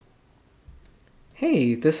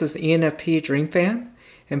Hey, this is ENFP Dream Fan,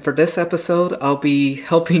 and for this episode, I'll be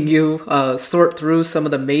helping you sort through some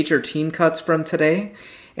of the major team cuts from today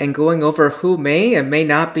and going over who may and may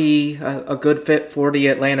not be a good fit for the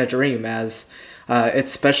Atlanta Dream, as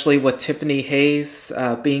especially with Tiffany Hayes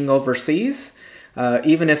being overseas.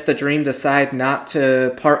 Even if the Dream decide not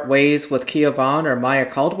to part ways with Kia Vaughn or Maya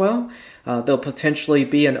Caldwell, there'll potentially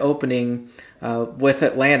be an opening with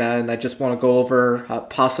Atlanta, and I just want to go over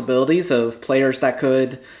possibilities of players that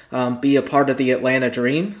could be a part of the Atlanta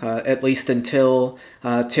Dream, at least until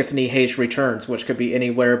Tiffany Hayes returns, which could be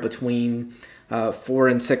anywhere between 4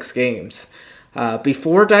 and 6 games.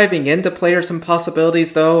 Before diving into players and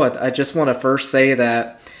possibilities, though, I just want to first say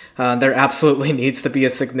that there absolutely needs to be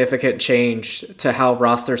a significant change to how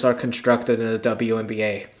rosters are constructed in the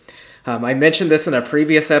WNBA. I mentioned this in a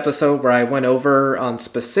previous episode where I went over on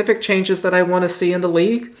specific changes that I want to see in the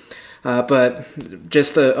league, but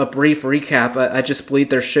just a brief recap, I just believe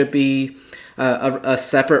there should be a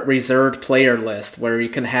separate reserved player list where you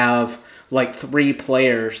can have like 3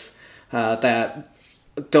 players that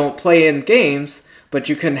don't play in games, but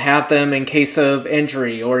you can have them in case of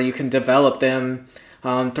injury, or you can develop them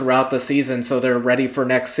throughout the season so they're ready for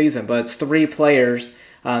next season. But it's 3 players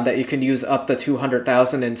that you can use up to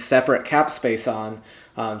 $200,000 in separate cap space on.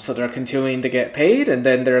 So they're continuing to get paid, and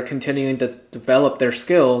then they're continuing to develop their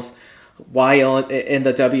skills while in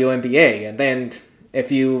the WNBA. And then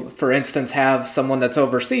if you, for instance, have someone that's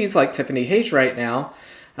overseas like Tiffany Hayes right now,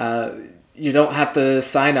 you don't have to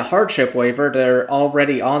sign a hardship waiver. They're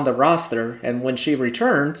already on the roster, and when she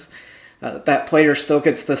returns, that player still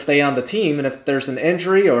gets to stay on the team. And if there's an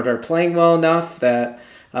injury or they're playing well enough that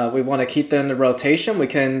we want to keep them in the rotation, we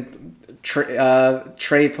can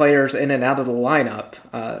trade players in and out of the lineup.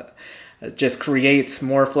 It just creates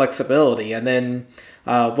more flexibility. And then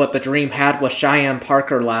what the Dream had with Cheyenne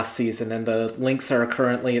Parker last season, and the Lynx are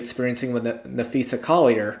currently experiencing with Nafisa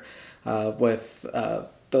Collier, with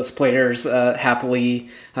those players happily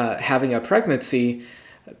having a pregnancy.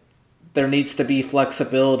 There needs to be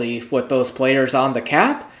flexibility with those players on the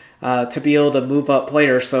cap to be able to move up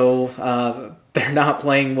players, so they're not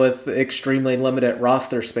playing with extremely limited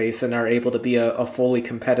roster space and are able to be a fully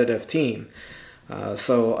competitive team.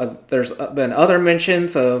 So there's been other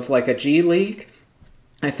mentions of like a G League.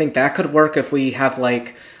 I think that could work if we have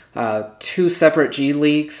like 2 separate G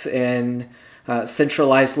Leagues in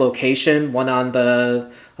centralized location, one on the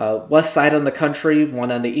west side of the country,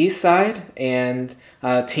 one on the east side, and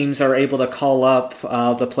teams are able to call up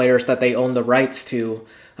the players that they own the rights to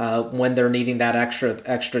when they're needing that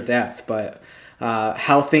extra depth. But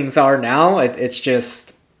how things are now, it's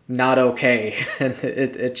just not okay, and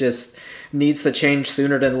it just needs to change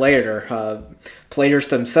sooner than later. Players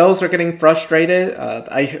themselves are getting frustrated.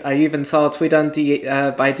 I even saw a tweet on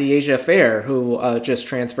by Deasia Fair, who just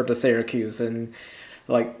transferred to Syracuse, and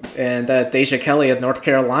Deja Kelly of North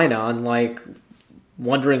Carolina, on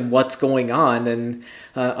wondering what's going on, and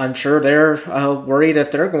I'm sure they're worried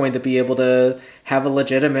if they're going to be able to have a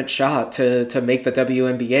legitimate shot to make the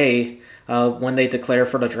WNBA when they declare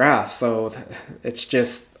for the draft. So it's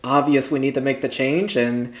just obvious we need to make the change,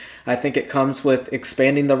 and I think it comes with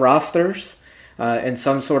expanding the rosters in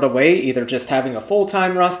some sort of way, either just having a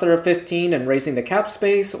full-time roster of 15 and raising the cap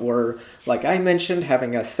space, or like I mentioned,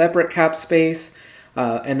 having a separate cap space,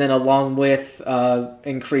 and then along with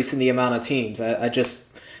increasing the amount of teams.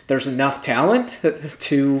 There's enough talent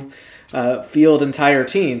to field entire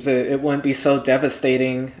teams. It wouldn't be so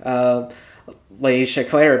devastating, Laisha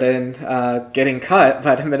Clarendon getting cut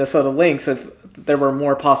by the Minnesota Lynx if there were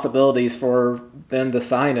more possibilities for them to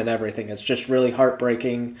sign and everything. It's just really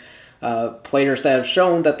heartbreaking. Players that have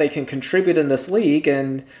shown that they can contribute in this league,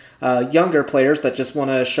 and younger players that just want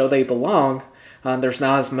to show they belong, there's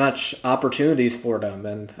not as much opportunities for them,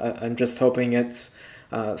 and I'm just hoping it's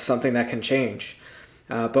something that can change.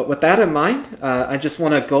 But with that in mind, I just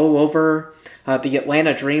want to go over the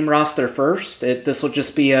Atlanta Dream roster first. This will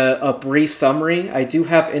just be a brief summary. I do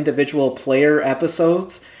have individual player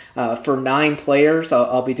episodes for 9 players.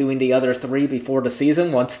 I'll be doing the other 3 before the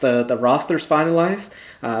season once the roster's finalized.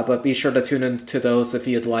 But be sure to tune into those if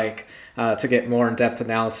you'd like to get more in-depth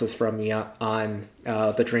analysis from me on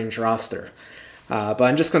the Dreams roster. But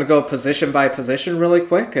I'm just going to go position by position really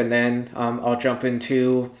quick, and then I'll jump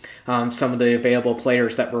into some of the available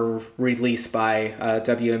players that were released by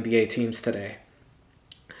WNBA teams today.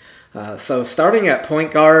 So starting at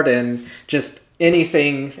point guard, and just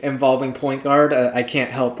anything involving point guard, I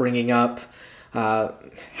can't help bringing up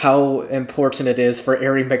how important it is for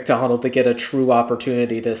Aerie McDonald to get a true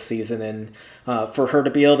opportunity this season, and for her to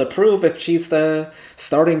be able to prove if she's the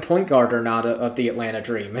starting point guard or not of the Atlanta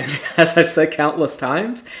Dream. And as I've said countless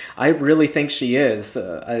times, I really think she is.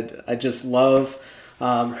 I just love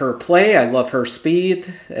her play. I love her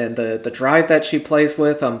speed and the drive that she plays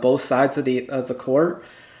with on both sides of the court.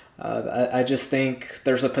 I just think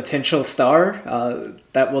there's a potential star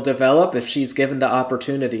that will develop if she's given the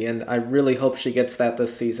opportunity, and I really hope she gets that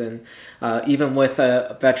this season, even with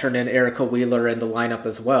a veteran in Erica Wheeler in the lineup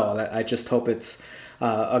as well. I just hope it's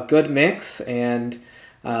a good mix and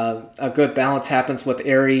a good balance happens with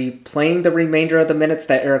Aerie playing the remainder of the minutes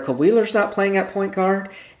that Erica Wheeler's not playing at point guard,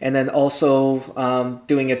 and then also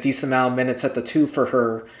doing a decent amount of minutes at the 2 for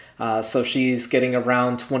her, so she's getting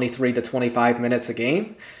around 23 to 25 minutes a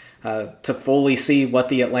game. To fully see what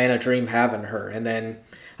the Atlanta Dream have in her. And then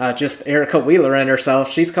just Erica Wheeler and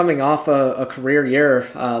herself, she's coming off a career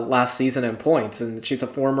year last season in points, and she's a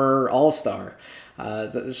former All-Star.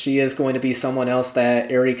 She is going to be someone else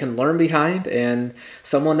that Aerie can learn behind, and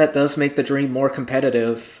someone that does make the Dream more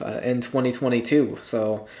competitive in 2022.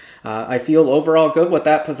 So I feel overall good with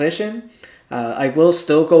that position. I will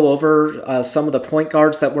still go over some of the point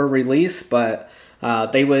guards that were released, but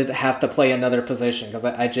they would have to play another position because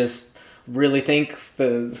I just really think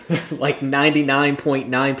the like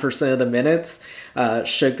 99.9% of the minutes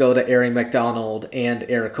should go to Aerie McDonald and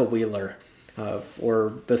Erica Wheeler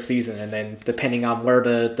for the season. And then depending on where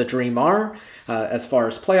the Dream are, as far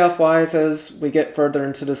as playoff-wise as we get further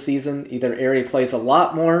into the season, either Aerie plays a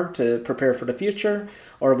lot more to prepare for the future,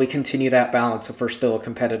 or we continue that balance if we're still a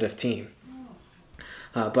competitive team.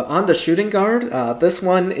 But on the shooting guard, this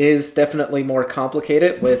one is definitely more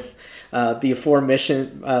complicated with the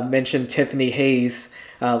aforementioned Tiffany Hayes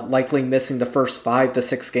likely missing the first 5 to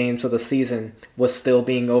 6 games of the season with still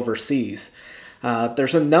being overseas.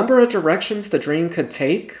 There's a number of directions the Dream could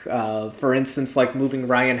take. For instance, like moving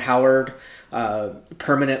Ryan Howard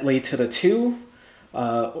permanently to the 2,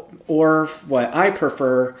 or what I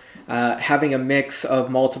prefer, having a mix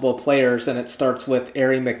of multiple players, and it starts with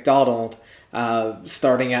Aerie McDonald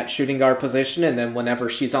starting at shooting guard position, and then whenever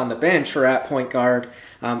she's on the bench or at point guard,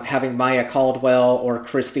 having Maya Caldwell or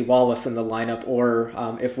Christy Wallace in the lineup, or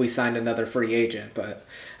if we signed another free agent. But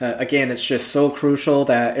again, it's just so crucial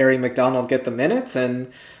that Aerie McDonald get the minutes,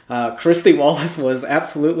 and Christy Wallace was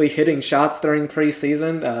absolutely hitting shots during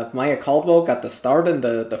preseason. Maya Caldwell got the start in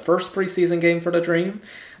the first preseason game for the Dream.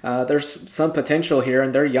 There's some potential here,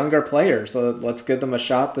 and they're younger players, so let's give them a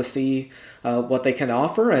shot to see what they can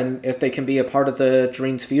offer and if they can be a part of the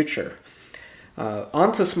Dream's future.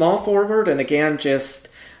 On to small forward, and again, just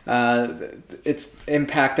it's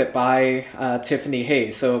impacted by Tiffany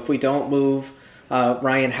Hayes. So if we don't move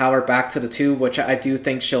Ryan Howard back to the 2, which I do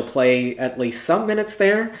think she'll play at least some minutes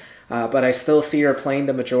there, but I still see her playing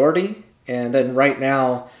the majority. And then right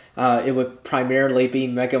now, it would primarily be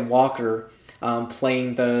Megan Walker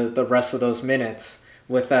playing the rest of those minutes,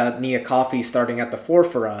 with Nia Coffey starting at the 4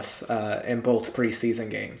 for us in both preseason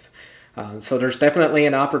games. So there's definitely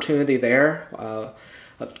an opportunity there.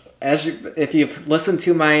 If you've listened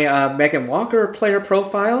to my Megan Walker player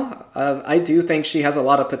profile, I do think she has a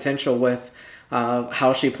lot of potential with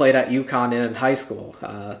how she played at UConn and in high school.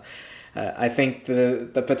 I think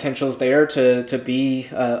the potential's there to be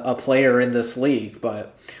a player in this league,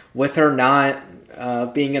 but with her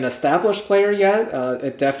not being an established player yet,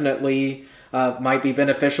 it definitely might be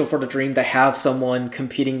beneficial for the Dream to have someone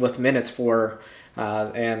competing with minutes for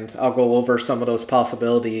her, and I'll go over some of those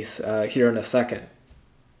possibilities here in a second.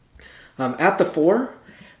 At the 4,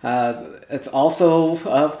 it's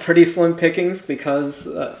also pretty slim pickings because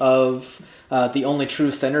of the only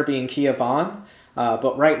true center being Kia Vaughn.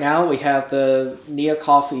 But right now we have the Nia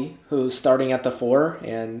Coffey, who's starting at the 4,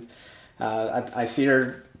 and I see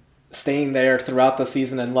her staying there throughout the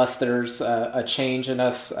season unless there's a change in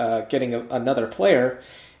us getting another player.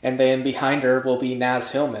 And then behind her will be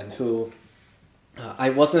Naz Hillman, who I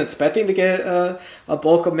wasn't expecting to get a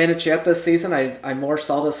bulk of minutes yet this season. I more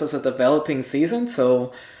saw this as a developing season,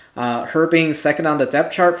 so her being second on the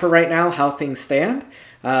depth chart for right now, how things stand,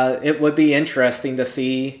 it would be interesting to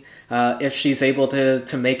see if she's able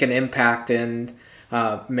to make an impact and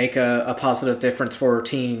make a positive difference for her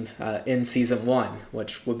team in season 1,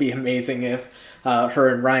 which would be amazing if her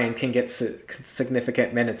and Ryan can get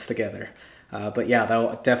significant minutes together. But yeah,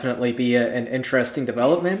 that'll definitely be an interesting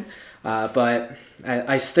development. But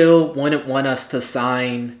I still wouldn't want us to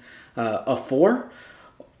sign a 4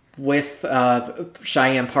 with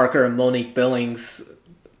Cheyenne Parker and Monique Billings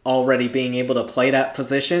already being able to play that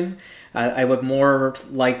position. I would more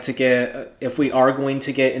like to get, if we are going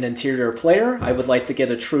to get an interior player, I would like to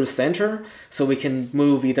get a true center so we can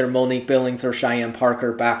move either Monique Billings or Cheyenne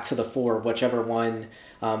Parker back to the 4, whichever one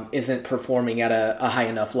isn't performing at a high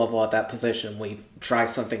enough level at that position. We try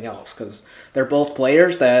something else because they're both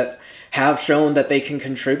players that have shown that they can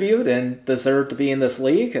contribute and deserve to be in this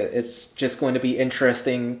league. It's just going to be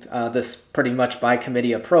interesting, this pretty much by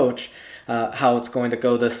committee approach, how it's going to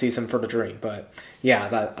go this season for the Dream. But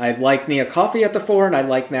yeah, I like Nia Coffey at the 4, and I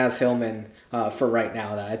like Naz Hillman for right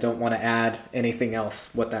now. I don't want to add anything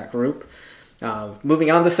else with that group.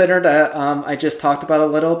 Moving on to center that I just talked about a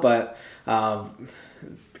little, but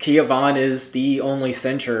Kia Vaughn is the only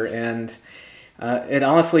center, and it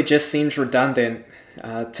honestly just seems redundant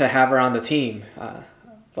to have her on the team.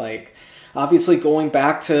 Obviously going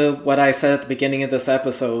back to what I said at the beginning of this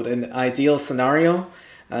episode, an ideal scenario,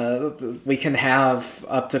 we can have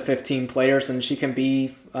up to 15 players and she can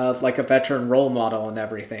be like a veteran role model and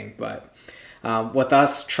everything. But with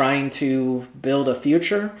us trying to build a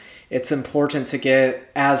future, it's important to get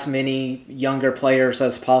as many younger players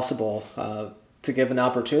as possible to give an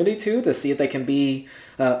opportunity to see if they can be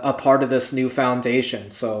a part of this new foundation.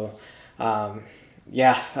 So,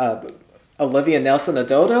 Olivia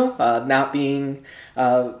Nelson-Ododo not being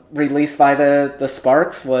released by the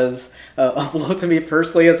Sparks was a blow to me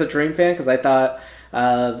personally as a Dream fan, because I thought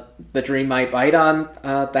the Dream might bite on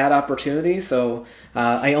that opportunity. So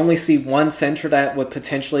I only see one center that would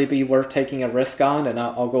potentially be worth taking a risk on, and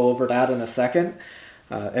I'll go over that in a second.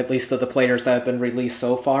 At least of the players that have been released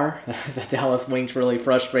so far. The Dallas Wings really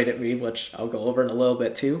frustrated me, which I'll go over in a little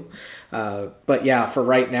bit too. But yeah, for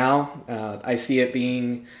right now, I see it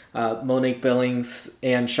being Monique Billings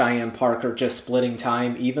and Cheyenne Parker just splitting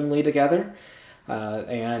time evenly together.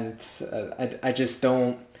 I just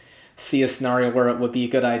don't see a scenario where it would be a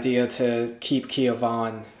good idea to keep Kia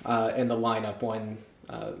Vaughn in the lineup when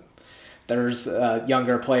there's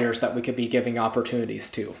younger players that we could be giving opportunities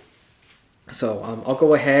to. So I'll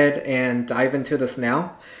go ahead and dive into this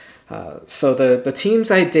now. So the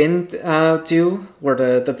teams I didn't do were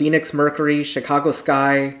the Phoenix Mercury, Chicago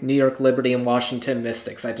Sky, New York Liberty, and Washington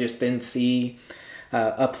Mystics. I just didn't see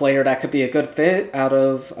a player that could be a good fit out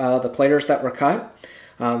of the players that were cut.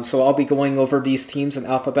 So I'll be going over these teams in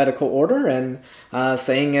alphabetical order and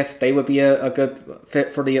saying if they would be a good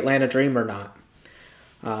fit for the Atlanta Dream or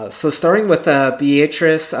not. So starting with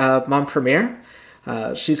Beatrice Montpremier.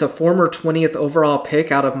 She's a former 20th overall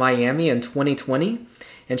pick out of Miami in 2020,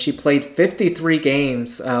 and she played 53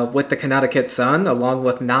 games with the Connecticut Sun, along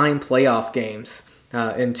with 9 playoff games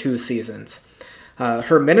in 2 seasons.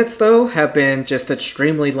 Her minutes, though, have been just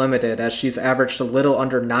extremely limited, as she's averaged a little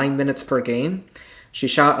under 9 minutes per game. She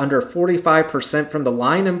shot under 45% from the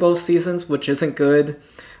line in both seasons, which isn't good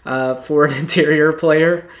for an interior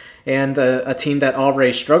player, and a team that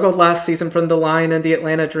already struggled last season from the line in the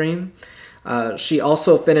Atlanta Dream. She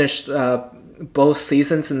also finished both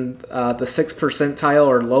seasons in the 6th percentile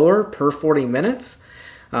or lower per 40 minutes.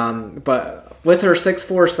 But with her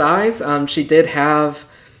 6'4" size, she did have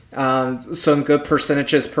some good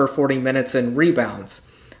percentages per 40 minutes in rebounds.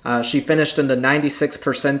 She finished in the 96th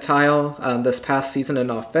percentile this past season in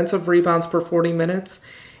offensive rebounds per 40 minutes,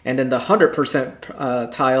 and in the 100th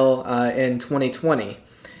percentile in 2020.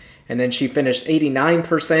 And then she finished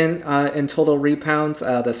 89% in total rebounds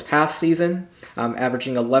this past season,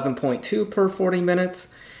 averaging 11.2 per 40 minutes.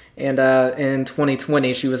 And in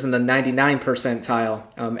 2020, she was in the 99th percentile,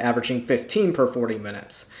 averaging 15 per 40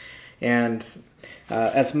 minutes. And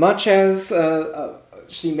as much as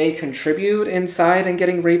she may contribute inside and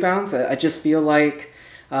getting rebounds, I just feel like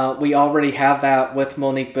we already have that with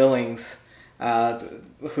Monique Billings,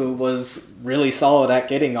 who was really solid at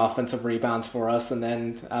getting offensive rebounds for us. And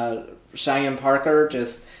then Cheyenne Parker,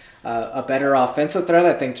 just a better offensive threat.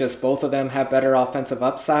 I think just both of them have better offensive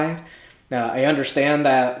upside. I understand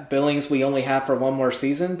that Billings we only have for one more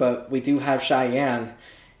season, but we do have Cheyenne.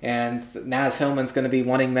 And Naz Hillman's going to be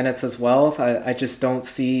wanting minutes as well. I just don't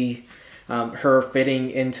see her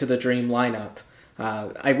fitting into the Dream lineup.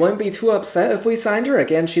 I wouldn't be too upset if we signed her.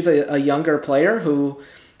 Again, she's a younger player who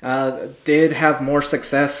did have more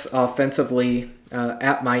success offensively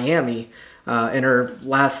at Miami. In her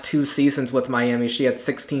last 2 seasons with Miami, she had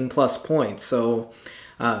 16 plus points. So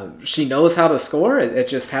she knows how to score. It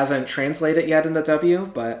just hasn't translated yet in the W,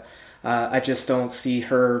 but I just don't see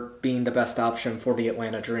her being the best option for the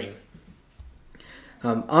Atlanta Dream.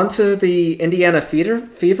 Onto the Indiana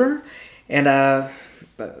Fever, and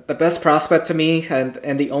the best prospect to me,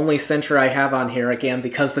 and the only center I have on here, again,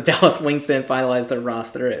 because the Dallas Wings didn't finalize their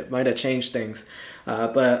roster, it might have changed things.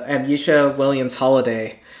 But Amnesia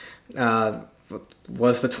Williams-Holiday,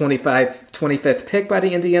 was the 25th pick by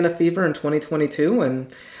the Indiana Fever in 2022,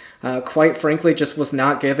 and quite frankly just was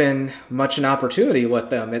not given much an opportunity with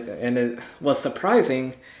them. It was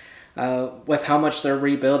surprising with how much they're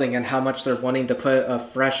rebuilding and how much they're wanting to put a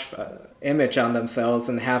fresh image on themselves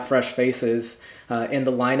and have fresh faces in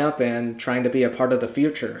the lineup and trying to be a part of the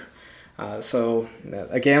future. So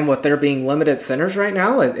again, with there being limited centers right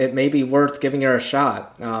now, it may be worth giving her a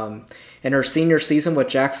shot. In her senior season with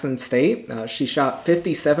Jackson State, she shot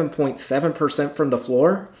 57.7% from the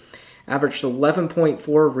floor, averaged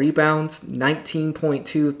 11.4 rebounds,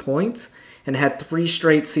 19.2 points, and had 3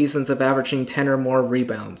 straight seasons of averaging 10 or more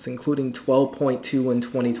rebounds, including 12.2 in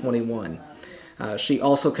 2021. She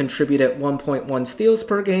also contributed 1.1 steals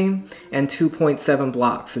per game and 2.7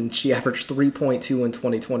 blocks, and she averaged 3.2 in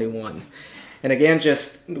 2021. And again,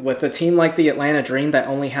 just with a team like the Atlanta Dream that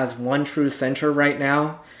only has one true center right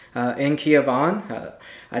now, in Kia Vaughn,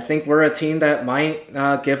 I think we're a team that might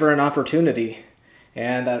give her an opportunity.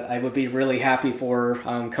 And I would be really happy for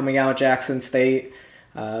coming out of Jackson State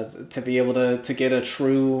to be able to get a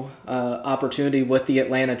true opportunity with the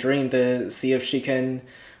Atlanta Dream to see if she can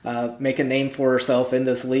make a name for herself in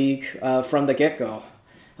this league from the get-go.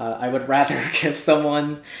 I would rather give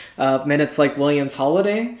someone minutes like Williams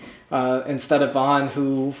Holiday instead of Vaughn,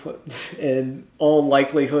 who in all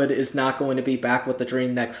likelihood is not going to be back with the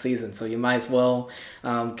Dream next season. So you might as well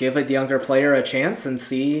give a younger player a chance and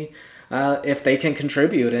see if they can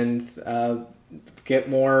contribute and get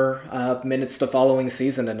more minutes the following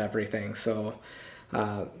season and everything. So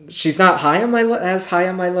she's not as high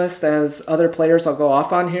on my list as other players I'll go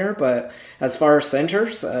off on here, but as far as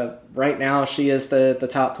centers, right now she is the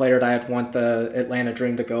top player that I'd want the Atlanta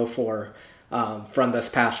Dream to go for from this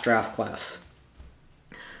past draft class.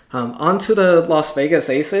 On to the Las Vegas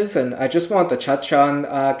Aces, and I just want to touch on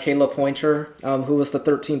Kayla Pointer, who was the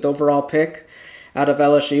 13th overall pick out of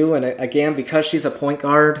LSU. And again, because she's a point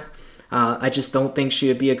guard, I just don't think she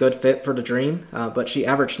would be a good fit for the Dream. But she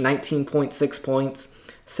averaged 19.6 points,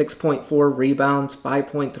 6.4 rebounds,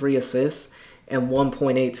 5.3 assists, and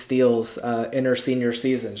 1.8 steals in her senior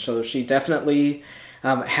season. So she definitely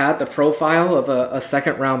had the profile of a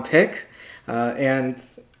second-round pick. And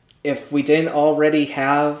if we didn't already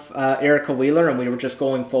have Erica Wheeler and we were just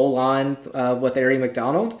going full on with Ari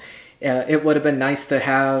McDonald, it would have been nice to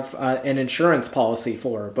have an insurance policy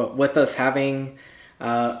for her. But with us having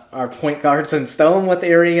our point guards in stone with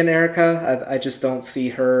Ari and Erica, I just don't see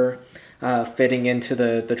her fitting into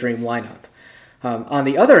the Dream lineup. On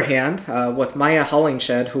the other hand, with Maya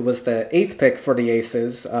Hollingshed, who was the 8th pick for the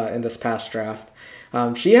Aces in this past draft,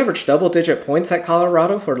 she averaged double-digit points at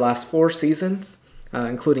Colorado for the last 4 seasons,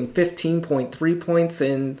 including 15.3 points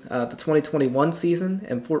in the 2021 season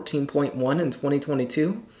and 14.1 in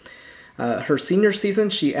 2022. Her senior season,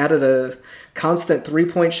 she added a constant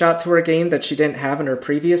three-point shot to her game that she didn't have in her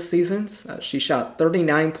previous seasons. She shot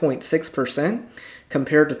 39.6%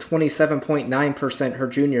 compared to 27.9% her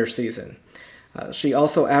junior season. She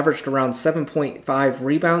also averaged around 7.5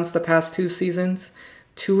 rebounds the past 2 seasons,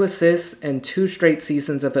 2 assists, and 2 straight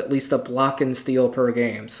seasons of at least a block and steal per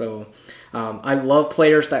game. So I love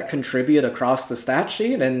players that contribute across the stat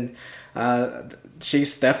sheet, and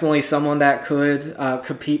she's definitely someone that could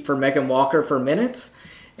compete for Megan Walker for minutes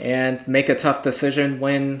and make a tough decision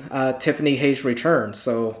when Tiffany Hayes returns.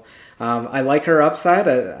 So I like her upside.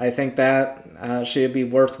 I think that she would be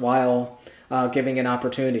worthwhile giving an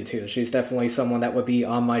opportunity to. She's definitely someone that would be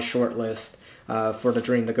on my short list for the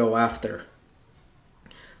Dream to go after.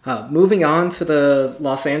 Moving on to the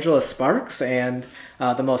Los Angeles Sparks, and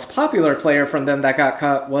the most popular player from them that got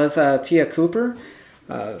cut was Tia Cooper.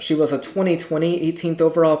 She was a 2020 18th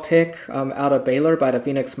overall pick out of Baylor by the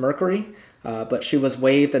Phoenix Mercury, but she was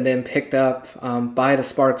waived and then picked up by the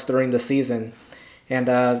Sparks during the season.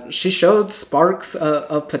 And she showed sparks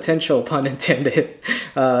of potential, pun intended,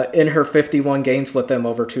 in her 51 games with them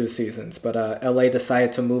over 2 seasons. But LA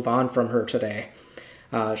decided to move on from her today.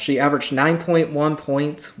 She averaged 9.1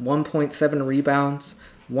 points, 1.7 rebounds,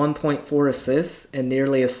 1.4 assists, and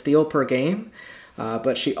nearly a steal per game.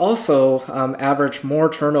 But she also averaged more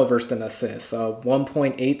turnovers than assists,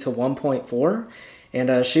 1.8 to 1.4.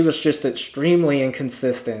 And she was just extremely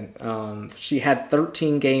inconsistent. She had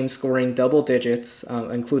 13 games scoring double digits,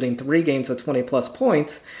 including 3 games of 20-plus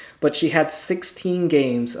points, but she had 16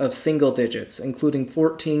 games of single digits, including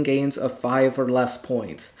 14 games of 5 or less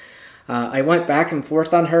points. I went back and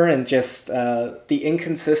forth on her, and just the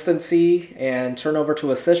inconsistency and turnover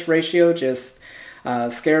to assist ratio just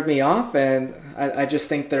scared me off, and I just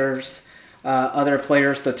think there's other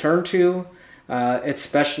players to turn to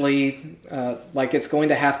especially like it's going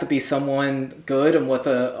to have to be someone good and with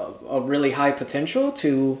a really high potential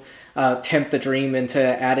to tempt the Dream into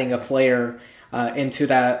adding a player into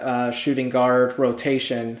that shooting guard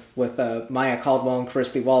rotation with Maya Caldwell and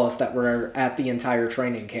Christy Wallace that were at the entire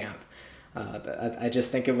training camp. I just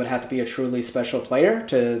think it would have to be a truly special player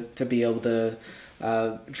to be able to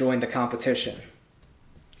join the competition.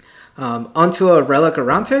 Onto Arella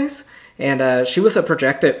Garantes, and she was a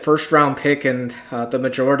projected first-round pick in the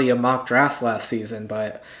majority of mock drafts last season,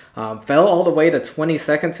 but fell all the way to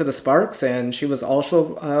 22nd to the Sparks, and she was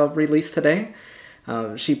also released today.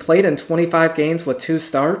 She played in 25 games with 2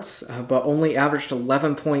 starts, but only averaged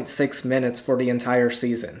 11.6 minutes for the entire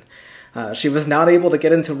season. She was not able to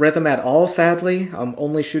get into rhythm at all, sadly,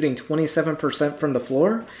 only shooting 27% from the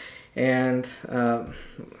floor, and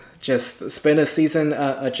just spent a season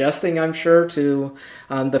adjusting, I'm sure, to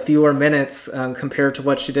the fewer minutes compared to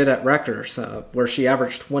what she did at Rutgers, where she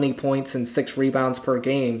averaged 20 points and 6 rebounds per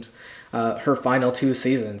game her final 2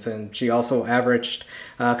 seasons. And she also averaged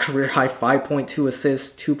career-high 5.2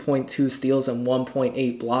 assists, 2.2 steals, and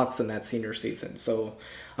 1.8 blocks in that senior season. So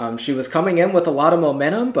she was coming in with a lot of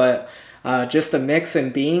momentum, but just a mix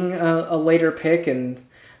and being a later pick and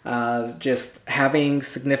just having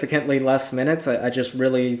significantly less minutes, I just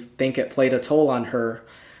really think it played a toll on her.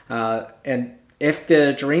 And if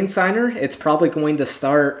the Dream sign her, it's probably going to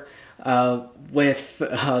start with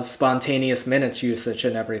spontaneous minutes usage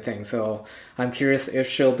and everything. So I'm curious if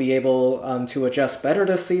she'll be able to adjust better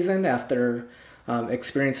this season after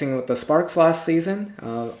experiencing with the Sparks last season.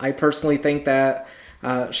 I personally think that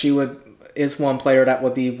she is one player that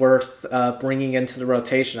would be worth bringing into the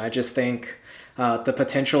rotation. I just think the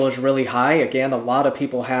potential is really high. Again, a lot of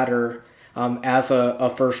people had her as a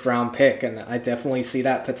first-round pick, and I definitely see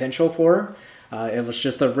that potential for her. It was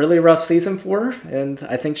just a really rough season for her, and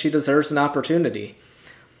I think she deserves an opportunity.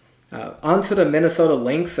 On to the Minnesota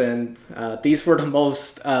Lynx, and these were the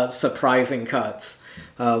most surprising cuts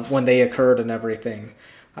when they occurred and everything.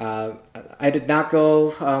 I did not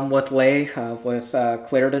go with Lay, with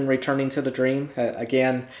Clarendon returning to the Dream.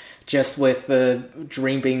 Again, just with the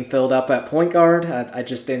Dream being filled up at point guard, I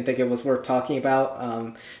just didn't think it was worth talking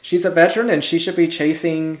about. She's a veteran, and she should be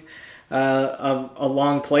chasing a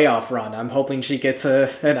long playoff run. I'm hoping she gets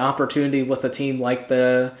an opportunity with a team like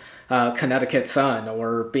the Connecticut Sun,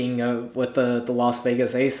 or being with the Las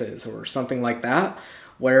Vegas Aces or something like that,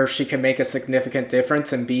 where she can make a significant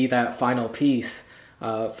difference and be that final piece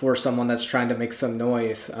for someone that's trying to make some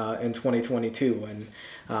noise in 2022. And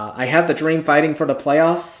I have the Dream fighting for the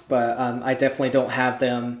playoffs, but I definitely don't have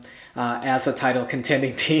them as a title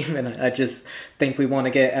contending team, and I just think we want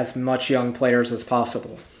to get as much young players as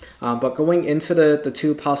possible. But going into the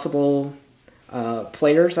 2 possible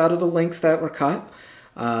players out of the Lynx that were cut,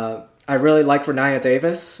 I really like Rennia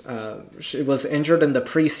Davis. She was injured in the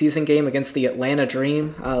preseason game against the Atlanta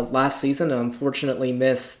Dream last season, and unfortunately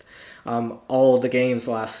missed all of the games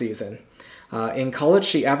last season. In college,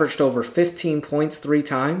 she averaged over 15 points 3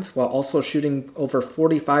 times, while also shooting over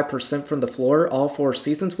 45% from the floor all 4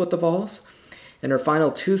 seasons with the Vols. In her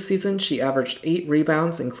final 2 seasons, she averaged 8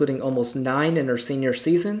 rebounds, including almost 9 in her senior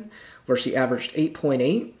season, where she averaged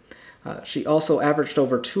 8.8. She also averaged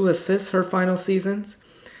over 2 assists her final seasons.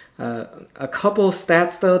 A couple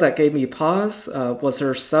stats, though, that gave me pause was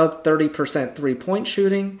her sub 30% three-point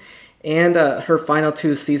shooting, and her final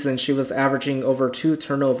 2 seasons, she was averaging over 2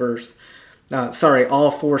 turnovers. All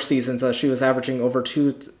 4 seasons, she was averaging over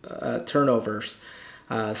 2 turnovers.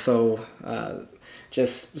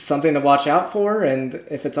 Just something to watch out for, and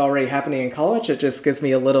if it's already happening in college, it just gives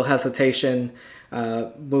me a little hesitation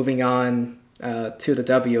moving on to the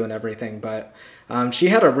W and everything. But she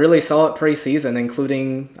had a really solid preseason,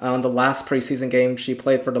 including the last preseason game she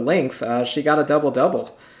played for the Lynx. She got a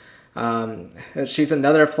double-double. She's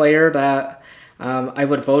another player that I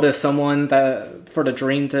would vote as someone that for the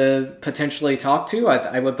Dream to potentially talk to.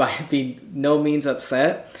 I would be no means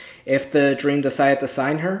upset if the Dream decided to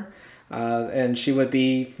sign her. And she would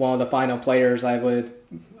be one of the final players I would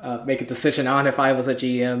make a decision on if I was a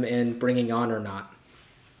GM in bringing on or not.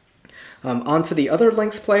 On to the other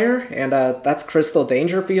Lynx player, and that's Crystal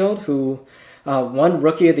Dangerfield, who won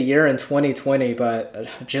Rookie of the Year in 2020, but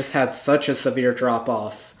just had such a severe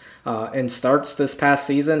drop-off in starts this past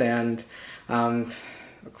season, and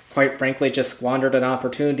quite frankly just squandered an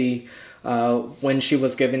opportunity when she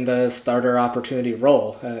was given the starter opportunity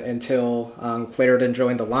role until Clarendon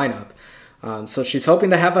joined the lineup. So she's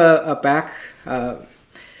hoping to have a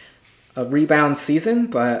rebound season,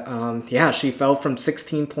 but she fell from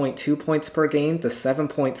 16.2 points per game to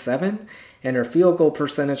 7.7, and her field goal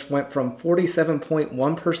percentage went from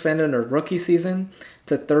 47.1% in her rookie season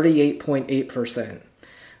to 38.8%.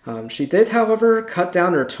 She did, however, cut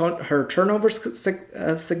down her turnovers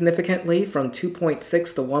significantly from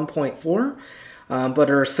 2.6 to 1.4, but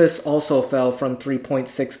her assists also fell from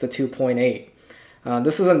 3.6 to 2.8.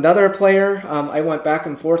 This is another player I went back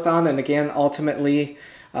and forth on, and again, ultimately,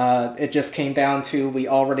 it just came down to we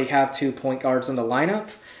already have 2 point guards in the lineup.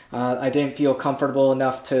 I didn't feel comfortable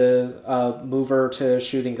enough to move her to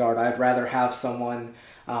shooting guard. I'd rather have someone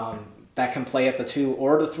that can play at the 2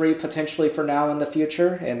 or the 3 potentially for now in the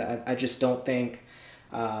future, and I just don't think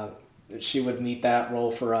she would meet that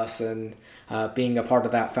role for us and being a part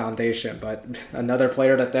of that foundation. But another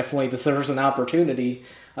player that definitely deserves another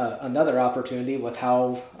opportunity with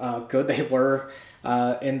how good they were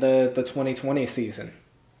in the 2020 season.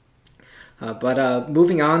 But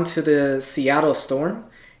moving on to the Seattle Storm,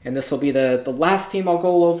 and this will be the last team I'll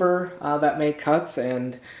go over that made cuts,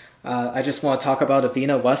 and I just want to talk about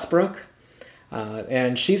Evina Westbrook.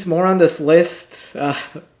 And she's more on this list,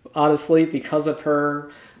 honestly, because of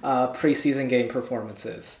her preseason game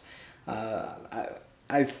performances.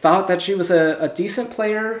 I thought that she was a decent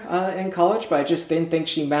player in college, but I just didn't think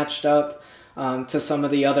she matched up to some of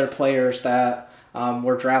the other players that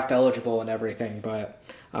were draft eligible and everything. But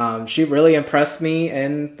she really impressed me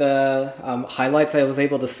in the highlights I was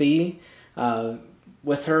able to see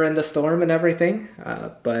with her in the Storm and everything.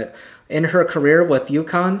 But in her career with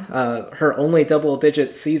UConn, her only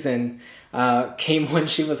double-digit season came when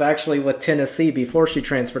she was actually with Tennessee before she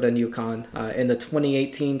transferred to UConn in the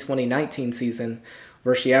 2018-2019 season,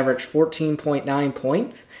 where she averaged 14.9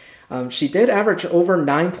 points. She did average over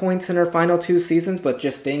 9 points in her final 2 seasons, but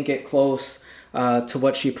just didn't get close to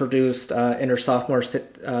what she produced in her sophomore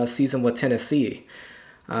season with Tennessee.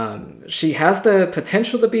 She has the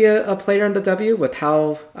potential to be a player in the W with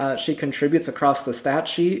how she contributes across the stat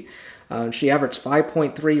sheet. She averaged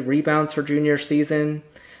 5.3 rebounds her junior season.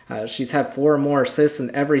 She's had 4 or more assists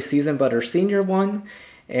in every season but her senior one,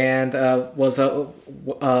 and was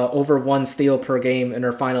over 1 steal per game in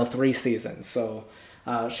her final 3 seasons. So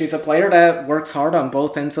she's a player that works hard on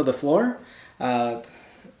both ends of the floor.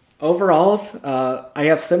 Overall, I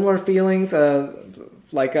have similar feelings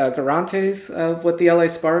like Garantes with the LA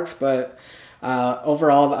Sparks, but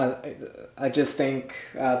overall, I just think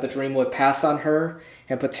the Dream would pass on her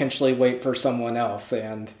and potentially wait for someone else.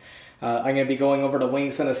 And I'm going to be going over the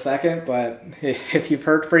Wings in a second, but if you've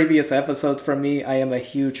heard previous episodes from me, I am a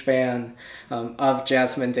huge fan of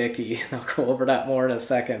Jasmine Dickey. I'll go over that more in a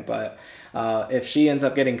second, but if she ends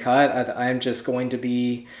up getting cut, I'm just going to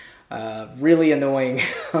be really annoying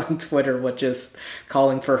on Twitter with just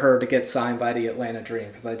calling for her to get signed by the Atlanta Dream,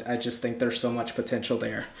 because I just think there's so much potential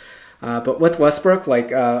there. But with Westbrook, like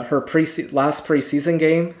her last preseason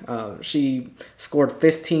game, she scored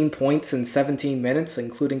 15 points in 17 minutes,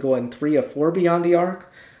 including going 3 of 4 beyond the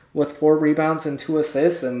arc with 4 rebounds and 2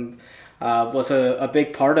 assists, and was a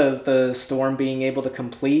big part of the Storm being able to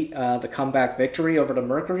complete the comeback victory over the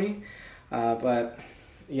Mercury. But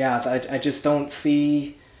yeah, I just don't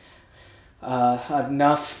see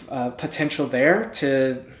enough potential there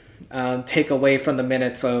to take away from the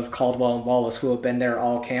minutes of Caldwell and Wallace, who have been there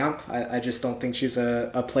all camp. I just don't think she's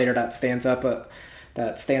a player that stands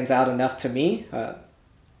out enough to me.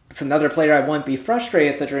 It's another player I wouldn't be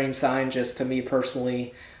frustrated at the Dream sign. Just to me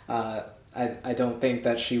personally, I don't think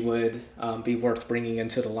that she would be worth bringing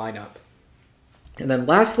into the lineup. And then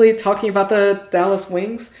lastly, talking about the Dallas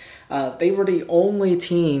Wings, they were the only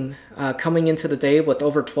team coming into the day with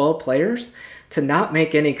over 12 players to not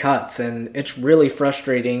make any cuts, and it's really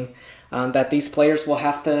frustrating that these players will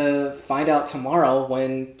have to find out tomorrow,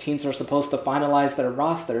 when teams are supposed to finalize their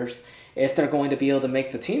rosters, if they're going to be able to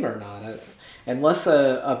make the team or not. Unless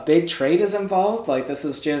a big trade is involved, like, this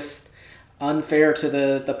is just unfair to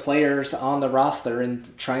the players on the roster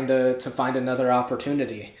and trying to find another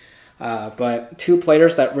opportunity. But 2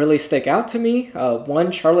 players that really stick out to me,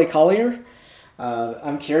 one, Charli Collier.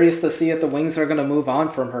 I'm curious to see if the Wings are going to move on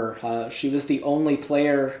from her. She was the only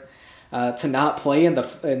player to not play in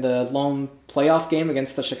the lone playoff game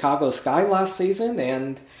against the Chicago Sky last season,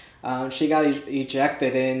 and she got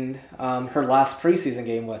ejected in her last preseason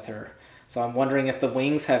game with her. So I'm wondering if the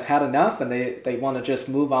Wings have had enough and they want to just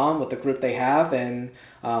move on with the group they have in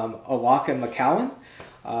Awak and McCowan,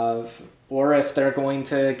 or if they're going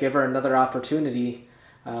to give her another opportunity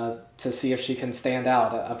to see if she can stand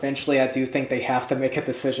out. Eventually, I do think they have to make a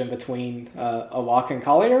decision between Awak and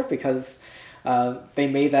Collier, because they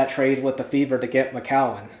made that trade with the Fever to get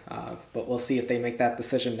McCowan. But we'll see if they make that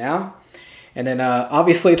decision now. And then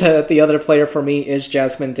obviously the other player for me is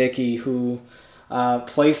Jasmine Dickey, who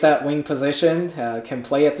plays that wing position, can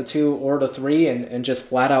play at the 2 or the 3, and just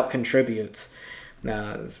flat out contributes.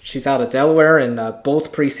 She's out of Delaware. In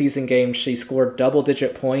both preseason games, she scored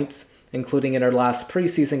double-digit points, including in her last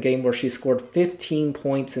preseason game where she scored 15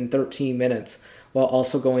 points in 13 minutes, while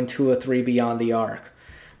also going 2 of 3 beyond the arc.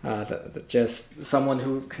 Just someone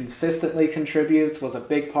who consistently contributes, was a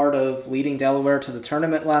big part of leading Delaware to the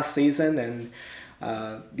tournament last season, and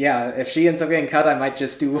if she ends up getting cut, I might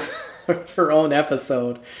just do her own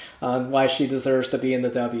episode on why she deserves to be in the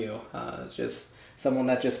W. Just someone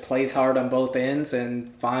that just plays hard on both ends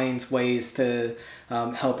and finds ways to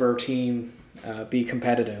help her team be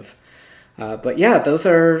competitive. Those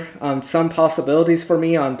are some possibilities for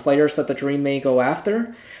me on players that the Dream may go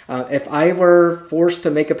after. If I were forced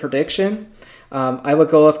to make a prediction, I would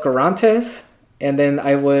go with Garantes, and then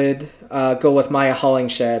I would go with Maya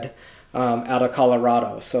Hollingshed out of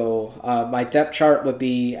Colorado. So my depth chart would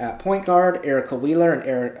be at point guard, Erica Wheeler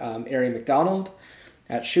and Ari McDonald.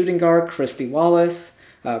 At shooting guard, Christy Wallace,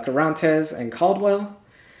 Garantes, and Caldwell.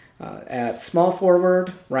 At small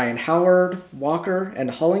forward, Ryan Howard, Walker, and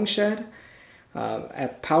Hollingshed.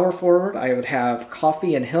 At power forward, I would have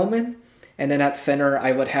Coffey and Hillman. And then at center,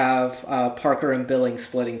 I would have Parker and Billings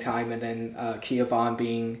splitting time, and then Kia Vaughn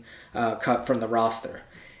being cut from the roster.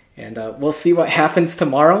 And we'll see what happens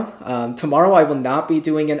tomorrow. Tomorrow I will not be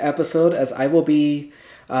doing an episode, as I will be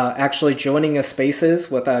actually joining a Spaces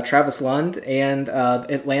with Travis Lund and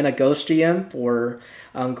Atlanta Ghost GM for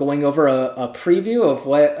going over a preview of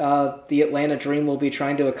what the Atlanta Dream will be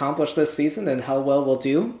trying to accomplish this season and how well we'll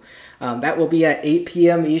do. That will be at 8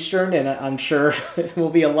 p.m. Eastern, and I'm sure it will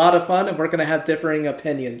be a lot of fun, and we're going to have differing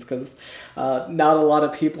opinions because not a lot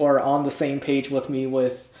of people are on the same page with me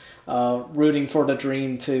with rooting for the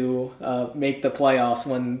Dream to make the playoffs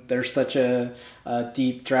when there's such a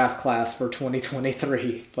deep draft class for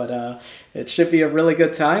 2023. But it should be a really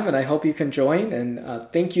good time, and I hope you can join. And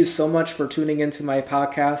thank you so much for tuning into my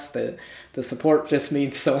podcast. The support just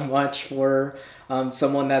means so much for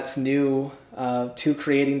someone that's new to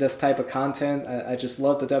creating this type of content. I just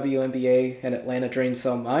love the WNBA and Atlanta Dream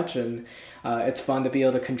so much, and it's fun to be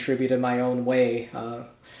able to contribute in my own way.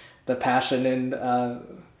 The passion and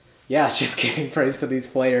just giving praise to these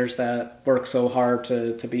players that work so hard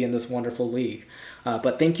to be in this wonderful league.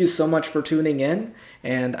 But thank you so much for tuning in,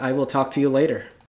 and I will talk to you later.